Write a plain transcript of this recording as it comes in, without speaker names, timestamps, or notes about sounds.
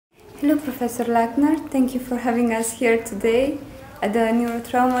Hello, Professor Lackner. Thank you for having us here today at the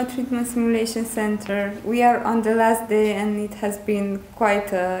Neurotrauma Treatment Simulation Center. We are on the last day and it has been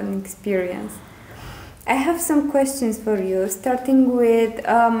quite an experience. I have some questions for you, starting with,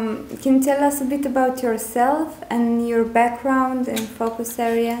 can you tell us a bit about yourself and your background and focus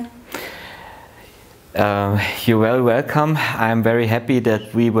area? You're very welcome. I'm very happy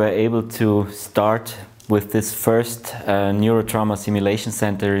that we were able to start with this first Neurotrauma Simulation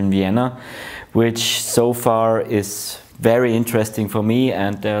Center in Vienna, which so far is very interesting for me,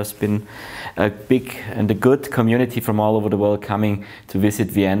 and there's been a big and a good community from all over the world coming to visit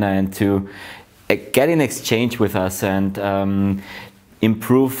Vienna and to get in exchange with us and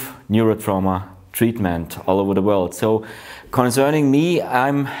improve neurotrauma treatment all over the world. So concerning me,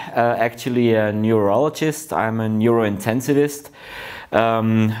 I'm actually a neurologist, I'm a neurointensivist.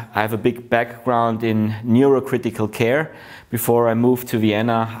 I have a big background in neurocritical care. Before I moved to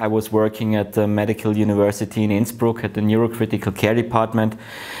Vienna, I was working at the Medical University in Innsbruck at the neurocritical care department,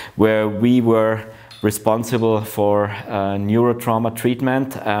 where we were responsible for neurotrauma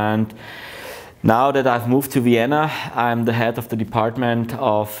treatment. And now that I've moved to Vienna, I'm the head of the Department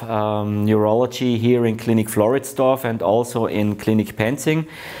of Neurology here in Klinik Floridsdorf and also in Klinik Penzing.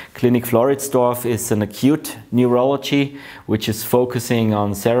 Klinik Floridsdorf is an acute neurology which is focusing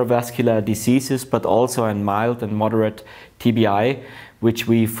on cerebrovascular diseases but also on mild and moderate TBI, which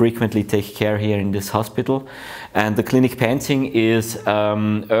we frequently take care here in this hospital. And the Klinik Penzing is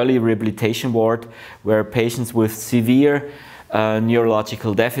early rehabilitation ward where patients with severe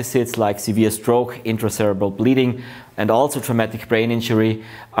neurological deficits like severe stroke, intracerebral bleeding, and also traumatic brain injury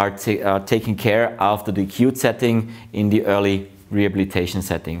are taken care after the acute setting in the early rehabilitation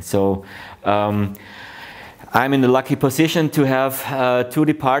setting. So I'm in the lucky position to have two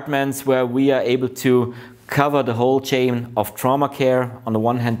departments where we are able to cover the whole chain of trauma care, on the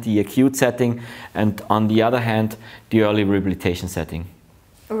one hand the acute setting and on the other hand the early rehabilitation setting.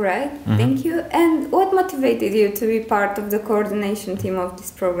 All right, thank you. And what motivated you to be part of the coordination team of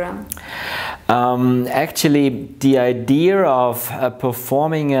this program? Actually, the idea of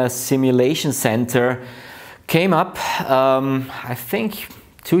performing a simulation center came up, I think,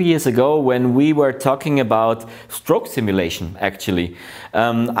 2 years ago when we were talking about stroke simulation, actually.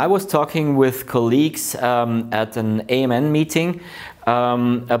 I was talking with colleagues at an AMN meeting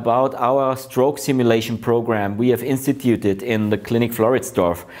about our stroke simulation program we have instituted in the Klinik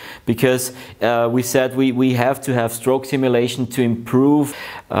Floridsdorf, because we said we have to have stroke simulation to improve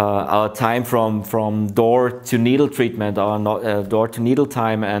our time from door to needle treatment, our door to needle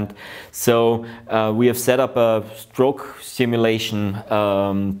time. And so we have set up a stroke simulation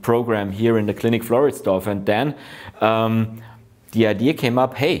program here in the Klinik Floridsdorf, and then the idea came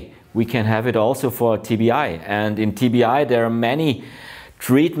up, hey, we can have it also for TBI. And in TBI there are many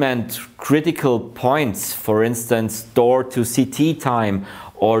treatment critical points, for instance door to CT time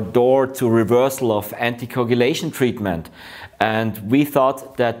or door to reversal of anticoagulation treatment. And we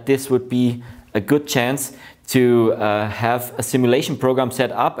thought that this would be a good chance to have a simulation program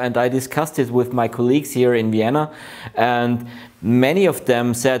set up, and I discussed it with my colleagues here in Vienna, and many of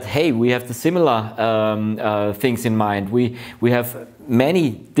them said, hey, we have the similar things in mind. We have many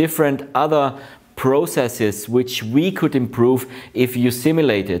different other processes which we could improve if you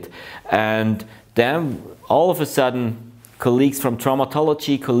simulate it. And then all of a sudden colleagues from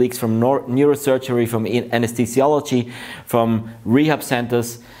traumatology, colleagues from neurosurgery, from anesthesiology, from rehab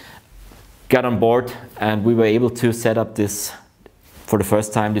centers got on board, and we were able to set up this, for the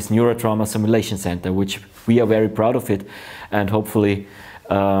first time, this Neurotrauma Simulation Center, which we are very proud of it, and hopefully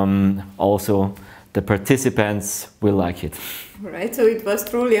also the participants will like it. Right, so it was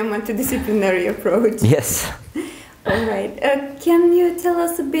truly a multidisciplinary approach. Yes. All right. Can you tell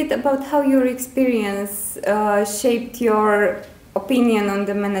us a bit about how your experience shaped your opinion on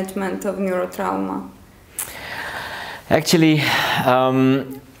the management of neurotrauma? Actually,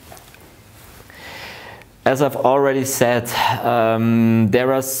 as I've already said,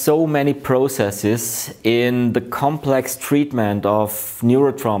 there are so many processes in the complex treatment of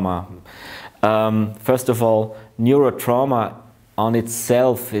neurotrauma. First of all, neurotrauma on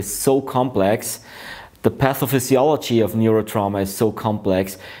itself is so complex. The pathophysiology of neurotrauma is so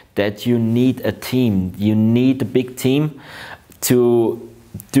complex that you need a team. You need a big team to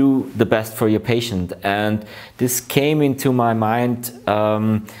do the best for your patient. And this came into my mind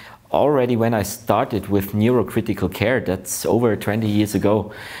already when I started with neurocritical care. That's over 20 years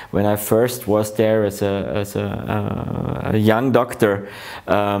ago, when I first was there as a young doctor,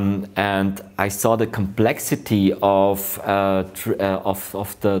 and I saw the complexity of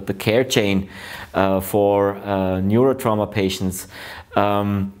the care chain for neurotrauma patients.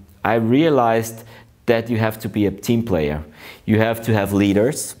 I realized that you have to be a team player. You have to have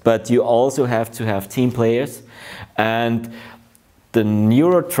leaders, but you also have to have team players. And the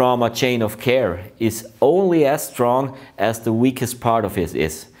neurotrauma chain of care is only as strong as the weakest part of it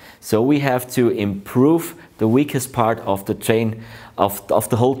is. So we have to improve the weakest part of the chain, of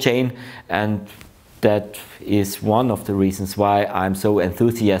the whole chain, and that is one of the reasons why I'm so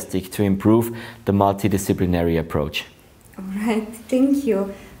enthusiastic to improve the multidisciplinary approach. All right, thank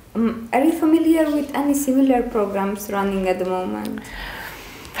you. Are you familiar with any similar programs running at the moment?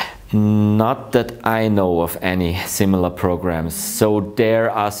 Not that I know of any similar programs. So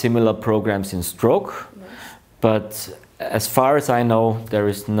there are similar programs in stroke, yes. But as far as I know, there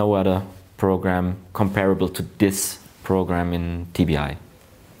is no other program comparable to this program in TBI.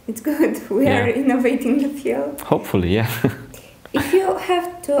 It's good. We are innovating the field. Hopefully, yeah. If you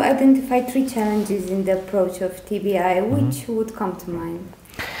have to identify 3 challenges in the approach of TBI, which would come to mind?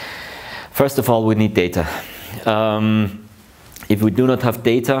 First of all, we need data. If we do not have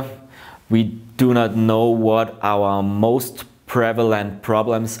data, we do not know what our most prevalent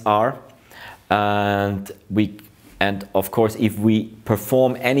problems are, and of course, if we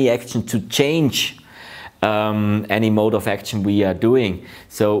perform any action to change any mode of action we are doing,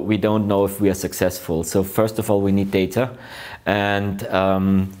 so we don't know if we are successful. So first of all, we need data, and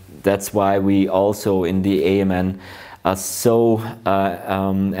that's why we also in the AMN are so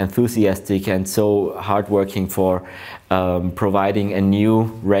enthusiastic and so hardworking for providing a new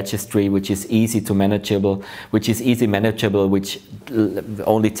registry which is easy manageable, which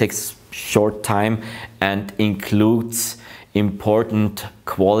only takes short time and includes important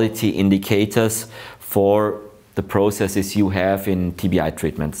quality indicators for the processes you have in TBI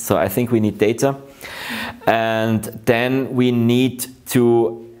treatment. So I think we need data, and then we need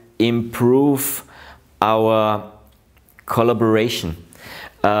to improve our collaboration.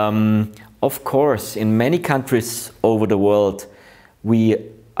 Of course, in many countries over the world, we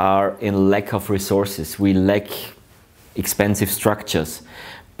are in lack of resources. We lack expensive structures.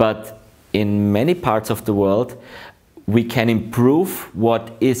 But in many parts of the world, we can improve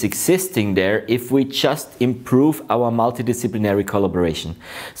what is existing there if we just improve our multidisciplinary collaboration.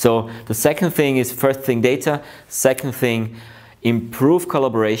 So the second thing is, first thing, data. Second thing, improve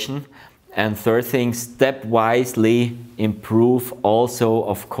collaboration. And third thing, stepwisely improve also,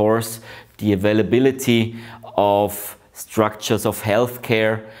 of course, the availability of structures of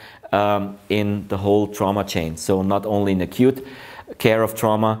healthcare in the whole trauma chain. So not only in acute care of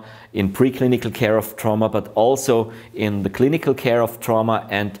trauma, in preclinical care of trauma, but also in the clinical care of trauma,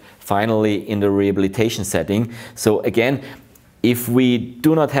 and finally in the rehabilitation setting. So again, if we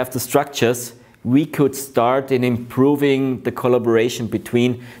do not have the structures, we could start in improving the collaboration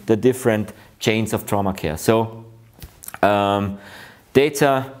between the different chains of trauma care. So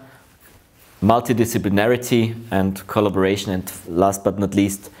data, multidisciplinarity and collaboration, and last but not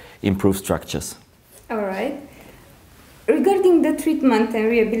least, improve structures. All right. Regarding the treatment and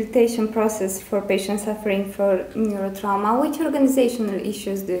rehabilitation process for patients suffering from neurotrauma, which organizational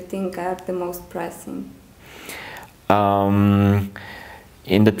issues do you think are the most pressing?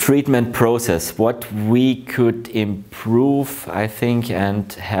 In the treatment process, what we could improve, I think,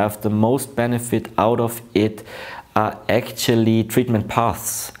 and have the most benefit out of it are actually treatment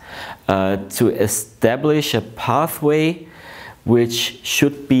paths. To establish a pathway which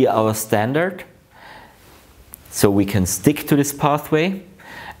should be our standard, so we can stick to this pathway,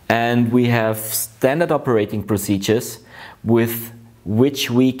 and we have standard operating procedures with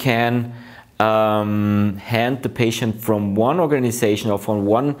which we can hand the patient from one organization or from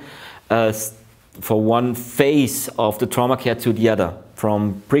one phase of the trauma care to the other,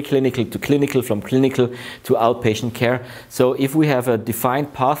 from preclinical to clinical, from clinical to outpatient care. So if we have a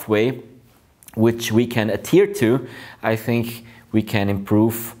defined pathway which we can adhere to, I think we can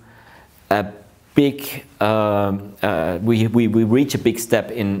improve a big, we reach a big step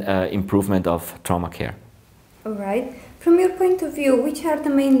in improvement of trauma care. All right. From your point of view, which are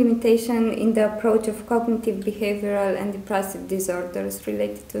the main limitations in the approach of cognitive, behavioral and depressive disorders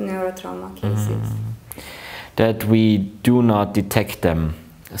related to neurotrauma cases? That we do not detect them.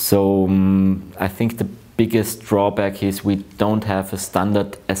 So I think the biggest drawback is we don't have a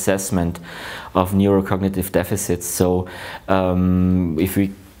standard assessment of neurocognitive deficits. So if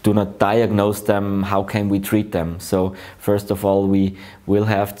we do not diagnose them, how can we treat them? So first of all, we will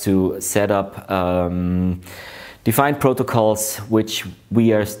have to set up defined protocols which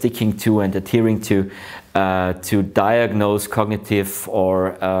we are sticking to and adhering to diagnose cognitive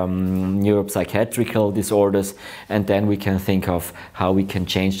or neuropsychiatrical disorders, and then we can think of how we can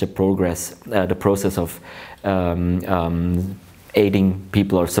change the process of aiding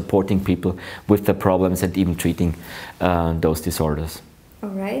people or supporting people with the problems and even treating those disorders. All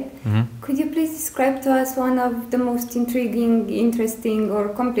right. Could you please describe to us one of the most intriguing, interesting, or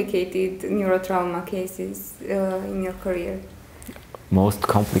complicated neurotrauma cases in your career? Most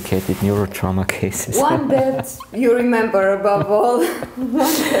complicated neurotrauma cases. One that you remember above all.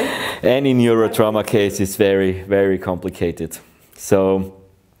 Any neurotrauma case is very, very complicated. So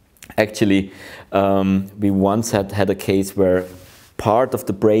actually, we once had a case where part of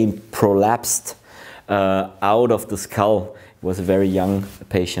the brain prolapsed out of the skull. He was a very young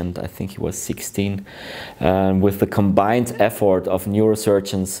patient, I think he was 16, with the combined effort of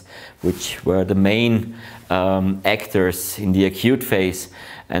neurosurgeons, which were the main actors in the acute phase,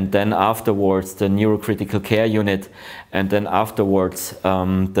 and then afterwards the neurocritical care unit, and then afterwards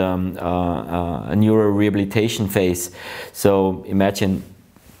the neurorehabilitation phase. So imagine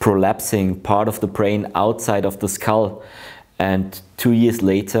prolapsing part of the brain outside of the skull, and 2 years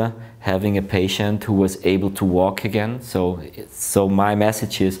later having a patient who was able to walk again. So my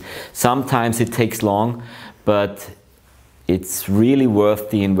message is, sometimes it takes long, but it's really worth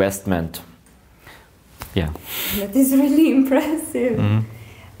the investment. Yeah. That is really impressive.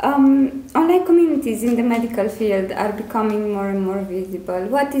 Online communities in the medical field are becoming more and more visible.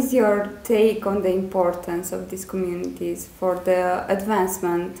 What is your take on the importance of these communities for the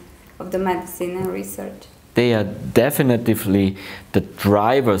advancement of the medicine and research? They are definitively the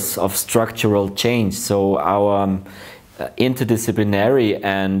drivers of structural change. So our interdisciplinary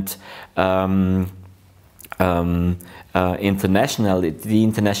and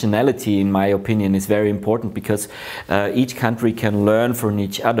internationality, in my opinion, is very important, because each country can learn from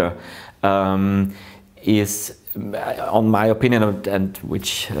each other. Is, on my opinion, and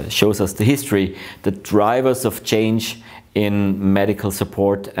which shows us the history, the drivers of change in medical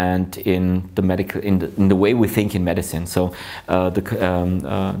support and in the way we think in medicine. So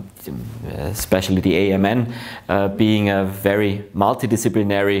especially the AMN being a very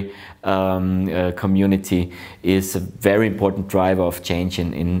multidisciplinary community is a very important driver of change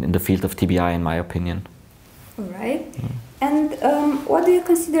in the field of TBI, in my opinion. All right. And what do you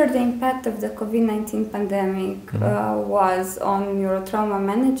consider the impact of the COVID-19 pandemic was on neurotrauma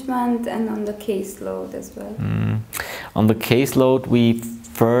management and on the caseload as well? On the caseload, we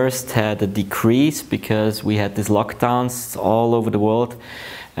first had a decrease because we had these lockdowns all over the world,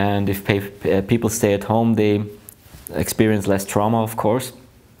 and if people stay at home, they experience less trauma, of course.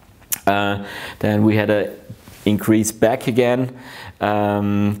 Then we had an increase back again.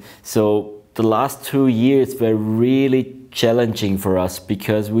 So the last 2 years were really challenging for us,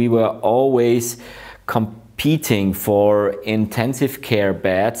 because we were always competing for intensive care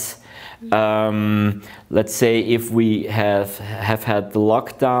beds. Let's say if we have had the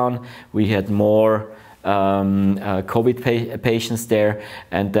lockdown, we had more COVID patients there,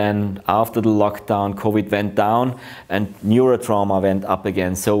 and then after the lockdown, COVID went down and neurotrauma went up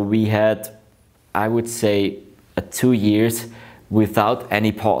again. So we had, I would say, 2 years without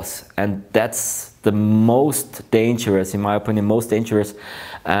any pause, and that's the most dangerous, in my opinion, most dangerous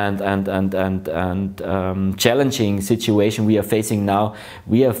and challenging situation we are facing now.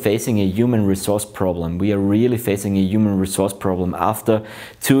 We are facing a human resource problem. We are really facing a human resource problem after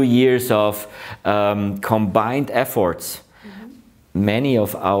 2 years of combined efforts. Many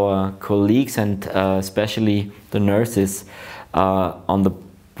of our colleagues, and especially the nurses, are on the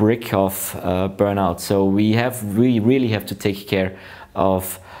brink of burnout. So we really have to take care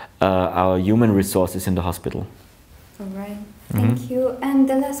of our human resources in the hospital. All right, thank you. And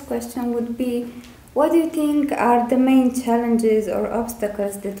the last question would be, what do you think are the main challenges or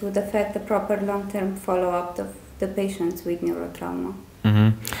obstacles that would affect the proper long-term follow-up of the patients with neurotrauma?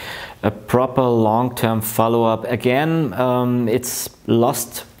 A proper long-term follow-up, again, it's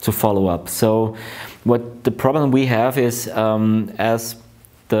lost to follow-up. So what the problem we have is, as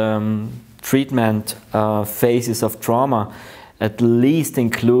the treatment phases of trauma at least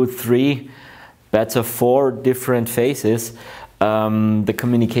include 3, better 4 different phases, the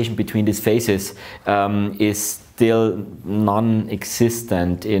communication between these phases is still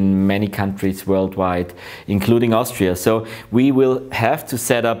non-existent in many countries worldwide, including Austria. So we will have to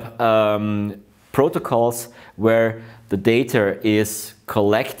set up protocols where the data is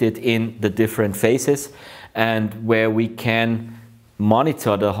collected in the different phases, and where we can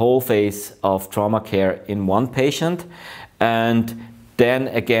monitor the whole phase of trauma care in one patient, and then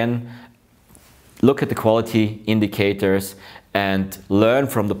again look at the quality indicators and learn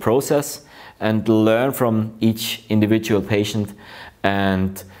from the process and learn from each individual patient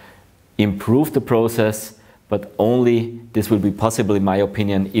and improve the process, but only this will be possible, in my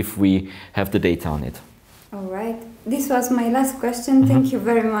opinion, if we have the data on it. All right. This was my last question. Thank you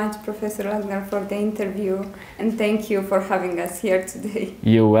very much, Professor Lackner, for the interview, and thank you for having us here today.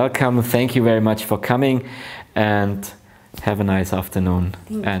 You're welcome. Thank you very much for coming, and have a nice afternoon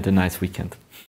and a nice weekend.